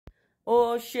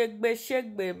Oh,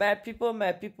 shegbe, my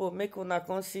people, make una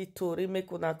come see tori, make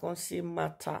una come see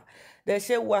matter. They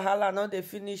say wahala no dey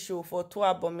finish show for two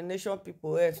abomination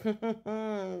people.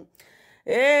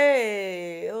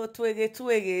 Hey, oh,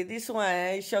 twege, this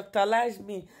one shockalize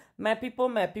me. My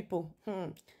people.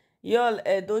 Y'all,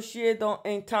 Edochie don't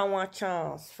enter one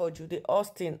chance for Judy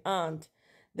Austin, and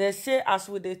they say as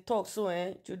we dey talk so,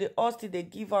 Judy Austin they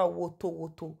give her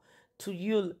woto to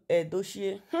you,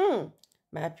 Edochie.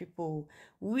 My people,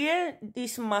 where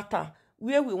this matter,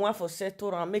 where we want for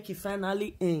settle and make it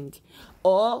finally end,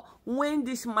 or when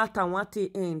this matter want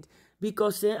to end,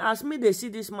 because as me they see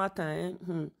this matter,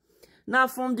 now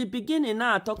from the beginning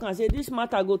now I talk and say this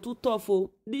matter go too tough.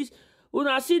 This when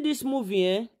I see this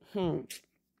movie,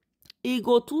 it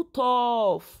go too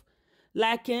tough.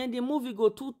 Like the movie go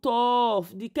too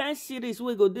tough. The kind series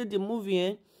we go do the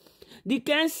movie, the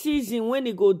kind season when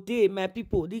it go day, my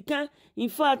people. The kind, in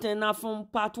fact, now from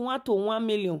part 1 to 1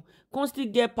 million,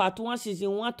 constantly get part 1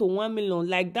 season 1 to 1 million,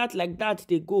 like that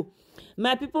they go.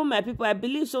 My people, I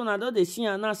believe so. Now they see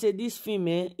and now say this film,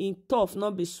 in tough,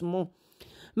 not be small.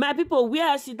 My people, where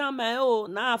I sit down my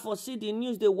own, now I foresee the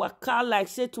news, they work out like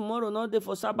say tomorrow, not day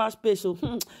for cyberspace. So,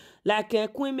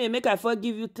 like Queen May, make I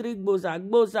forgive you 3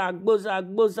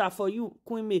 gboza for you,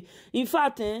 Queen May. In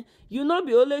fact, you not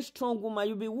be always strong woman,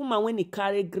 you be woman when you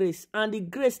carry grace. And the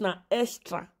grace now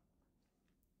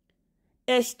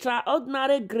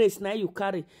extraordinary grace now you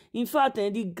carry. In fact,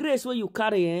 the grace where you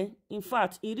carry, in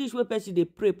fact, it is where person they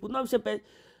pray. Put not say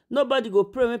nobody go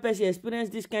pray when person experience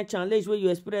this kind of challenge where you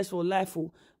experience for life.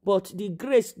 But the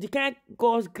grace, the kind of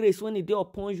God's grace when it dey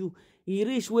upon you, it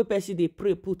reach where person they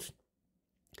pray put.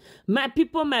 My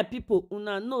people,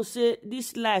 una know say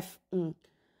this life,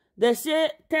 they say,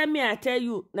 tell me, I tell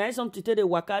you, now something to tell the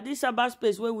waka. This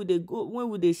cyberspace where we they go, when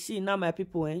we they see now, my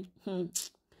people,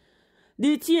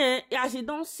 the thing, as it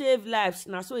don't save lives,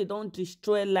 now so it don't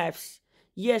destroy lives.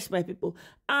 Yes, my people.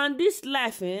 And this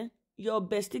life, your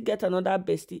bestie get another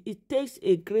bestie. It takes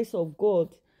a grace of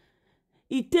God.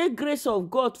 It takes grace of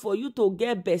God for you to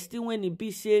get bestie when it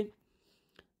be say,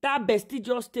 that bestie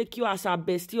just take you as a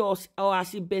bestie or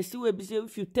as a bestie will be say,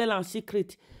 if you tell a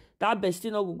secret, that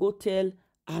bestie no will go tell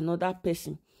another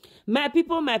person. My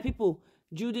people,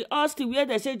 Judy Austin, where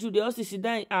they say Judy Austin sit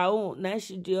down her own, now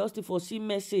Judy Austin for see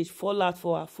message fall out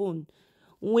for her phone.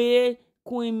 Where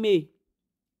Queen May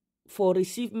for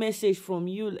receive message from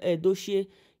you, Edochie.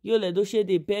 You Edochie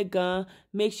they beg her,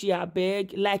 make she a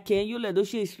beg. Like you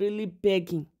Edochie is really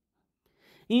begging.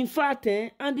 In fact,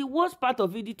 and the worst part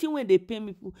of it, the thing when they pay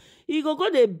me, he go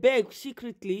they beg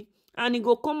secretly, and he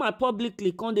go come out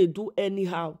publicly, can they do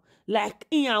anyhow? Like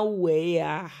in a way,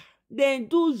 then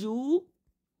do you?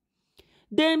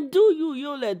 Them do you,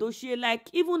 Edochie, like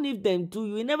even if them do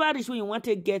you, never reach when you want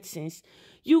to get sense.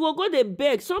 You go they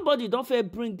beg. Somebody don't fair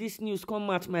bring this news come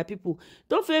out, my people.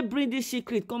 Don't fair bring this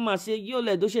secret come out, say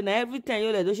Edochie. Now every time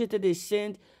Edochie they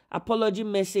send apology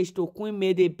message to Queen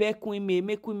May, they beg Queen May,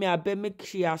 make Queen May beg, make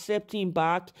she accept him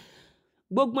back.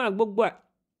 Gbogbo,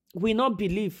 we not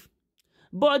believe.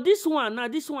 But this one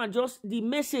just the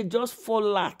message just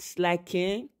fall out like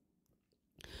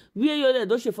where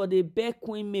Edochie for the beg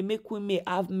Queen May, make Queen May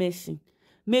have mercy,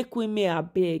 make Queen May a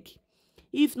beg.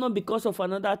 If not because of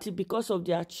another thing, because of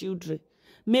their children,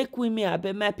 make Queen May a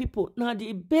beg. My people, now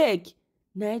they beg.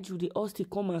 Now Judy Austin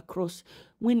come across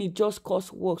when it just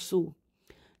cost work so.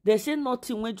 They say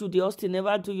nothing when Judy Austin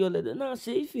never do your ledo. Now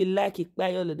say if you like it by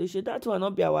your ledo, that will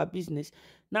not be our business.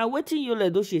 Now waiting your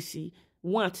ledo see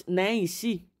want now he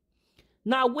see.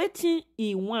 Now waiting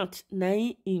he want now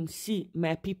him see,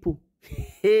 my people.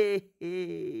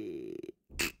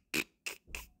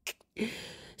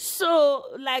 So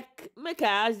like make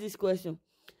I ask this question.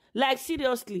 Like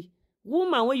seriously,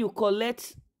 woman when you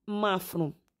collect man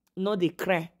from, no they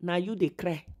cry. Now you they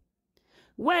cry.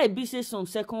 Why be say some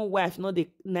second wife no they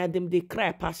now them they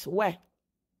cry pass? Why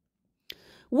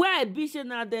be say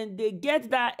now then they get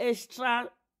that extra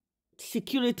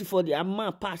security for their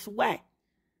man pass? Why?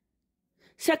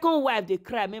 Second wife they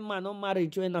cry, me man no marry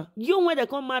join her. You when they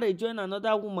come marry join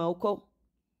another woman, okay?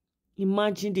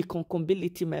 Imagine the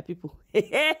concombility, my people.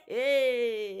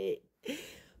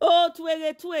 Oh,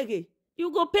 twege.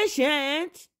 You go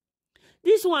patient.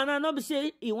 This one I not be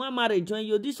say he want marriage join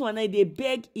you. This one I they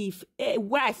beg if a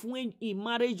wife when he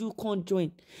married you can't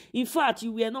join. In fact,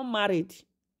 you were not married.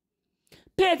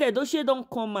 Peter Edochie don't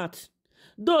come out.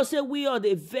 Though say we are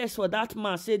the verse for that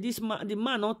man. Say this man, the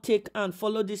man not take and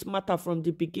follow this matter from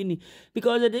the beginning.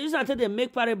 Because the reason they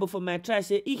make parable for my tribe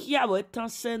say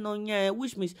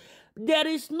which means there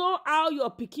is no how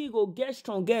your pikin go get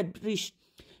strong, get rich.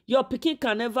 Your pikin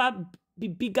can never be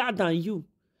bigger than you.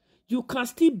 you can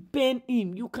still bend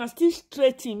him, you can still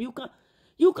straighten him,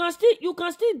 you can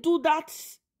still do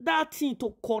that thing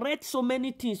to correct so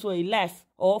many things for a life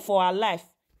or for our life.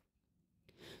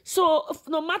 So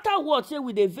no matter what, say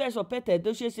with the verse of Pete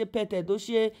Edochie, say Pete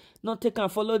Edochie not take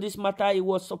and follow this matter. He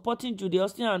was supporting Judy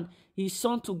Austin and his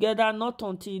son together, not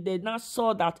until they now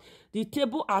saw that the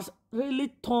table has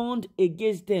really turned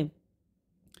against them.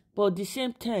 But at the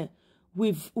same time,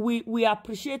 we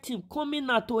appreciate him coming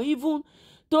out to even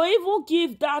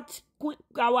give that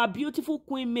our beautiful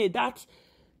Queen May that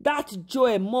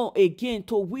joy more again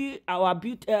to we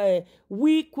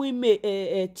Queen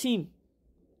May team.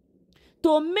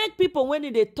 To make people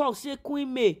when they talk say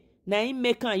Queen May na him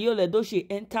make and Yul Edochie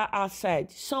enter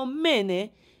outside. Some men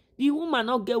the woman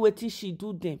not get wetin she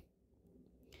do them.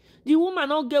 The woman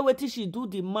not get wetin she do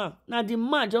the man. Now the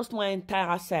man just want enter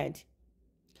outside.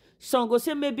 Some go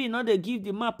say maybe not they give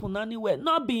the man punani well.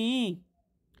 Not be him.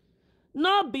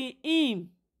 Not be him,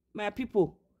 my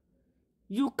people.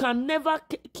 You can never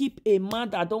keep a man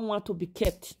that don't want to be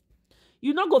kept.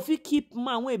 You not go fit keep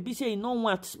man when be say you don't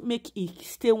want make it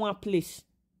stay one place.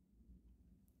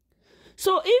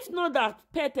 So if not that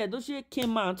Pete Edochie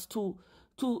came out to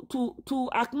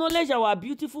acknowledge our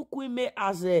beautiful Queen May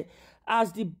as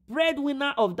the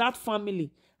breadwinner of that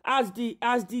family, as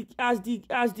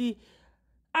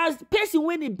person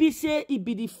when it be say it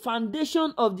be the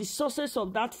foundation of the success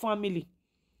of that family.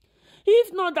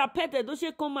 If not that Pete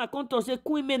Edochie come and to say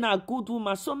Queen May na good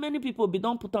woman, so many people be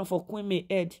don't put on for Queen May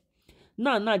head.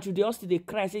 Now Judy Austin they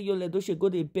cry say Yul Edochie go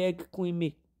they beg Queen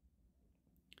May.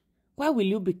 Why will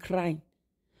you be crying?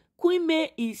 Queen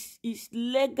May is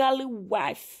legally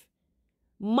wife,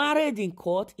 married in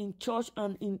court, in church,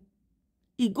 and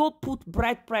he go put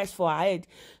bride price for her head.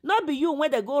 Not be you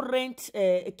when they go rent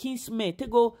a kinsman, they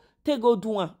go do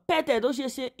one. Pete Edochie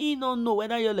say he don't know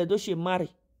whether Yul Edochie marry.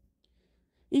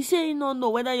 He say he don't know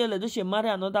whether Yul Edochie marry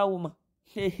another woman.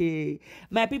 Hey,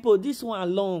 my people, this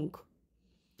one long.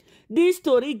 This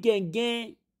story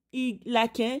gang,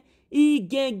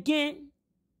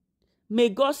 may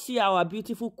God see our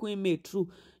beautiful Queen May through.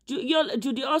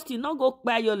 Judy Austin, not go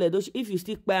buy Yul Edochie if you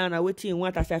still buy and waiting you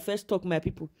want as I first talk, my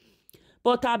people.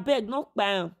 But I beg, not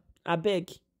buy. I beg,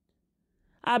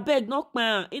 not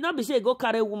buy. It not be say go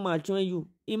carry woman join you.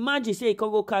 Imagine say you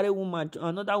can go carry woman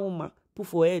another woman put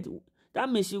for head. That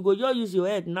means you go just use your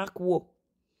head knock war.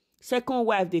 Second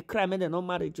wife they cry when they not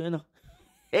marry join her.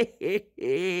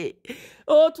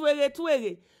 Oh,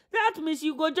 twege. That means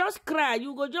you go just cry,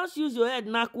 you go just use your head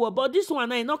knock war. But this one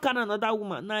now not can another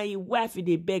woman. Now his wife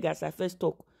they beg as I first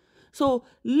talk. So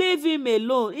leave him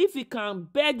alone. If he can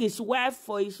beg his wife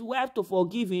for his wife to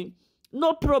forgive him,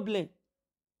 no problem.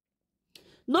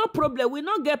 No problem. We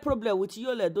not get problem with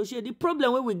Yul Edochie. The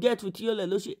problem we get with Yul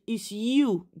Edochie is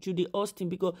you, Judy Austin,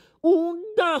 because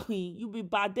you be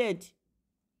baded.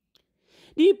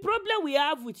 The problem we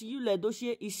have with Yul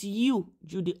Edochie is you,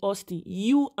 Judy Austin.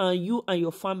 You and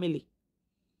your family.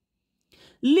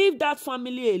 Leave that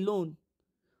family alone.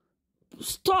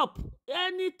 Stop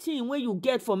anything when you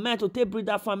get for men to take breed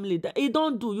that family. That you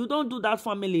don't do that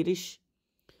family rich.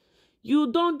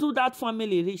 You don't do that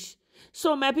family rich.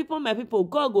 So my people,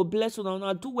 God go bless you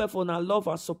now. Do well for now, love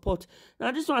and support.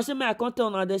 Now this one I say me I can't tell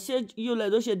now. They say Yul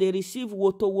Edochie they receive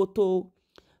woto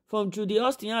from Judy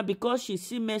Austin because she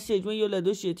see message when Yul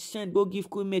Edochie send go give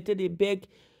Queen May. They beg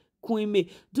Queen May.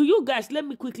 Do you guys, let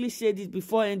me quickly say this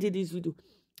before ending this video.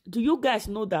 Do you guys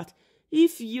know that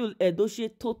if Yul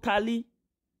Edochie totally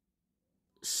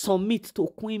submit to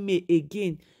Queen May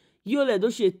again, Yul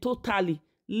Edochie totally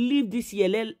live this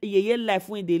yeye life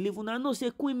when they live. Una know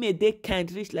say Queen May they can't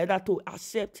reach like that to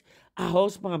accept her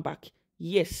husband back.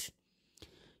 Yes.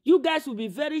 You guys will be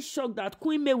very shocked that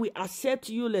Queen May will accept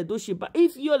Yul Edochie. But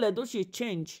if Yul Edochie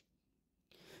change,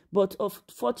 but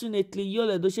unfortunately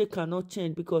Yul Edochie cannot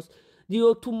change because the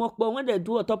Otumokbo when they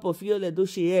do on top of Yul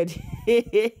Edochie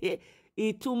head,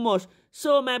 it's too much.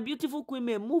 So my beautiful Queen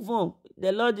May, move on.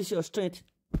 The Lord is your strength.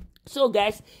 So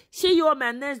guys, see you on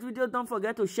my next video. Don't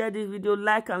forget to share this video,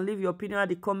 like and leave your opinion at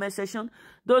the comment section.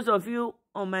 Those of you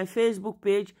on my Facebook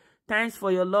page, thanks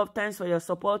for your love, thanks for your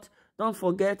support. Don't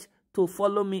forget to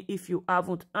follow me if you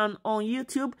haven't. And on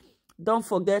YouTube, don't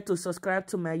forget to subscribe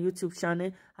to my YouTube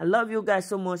channel. I love you guys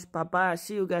so much. Bye bye.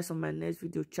 See you guys on my next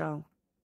video. Ciao.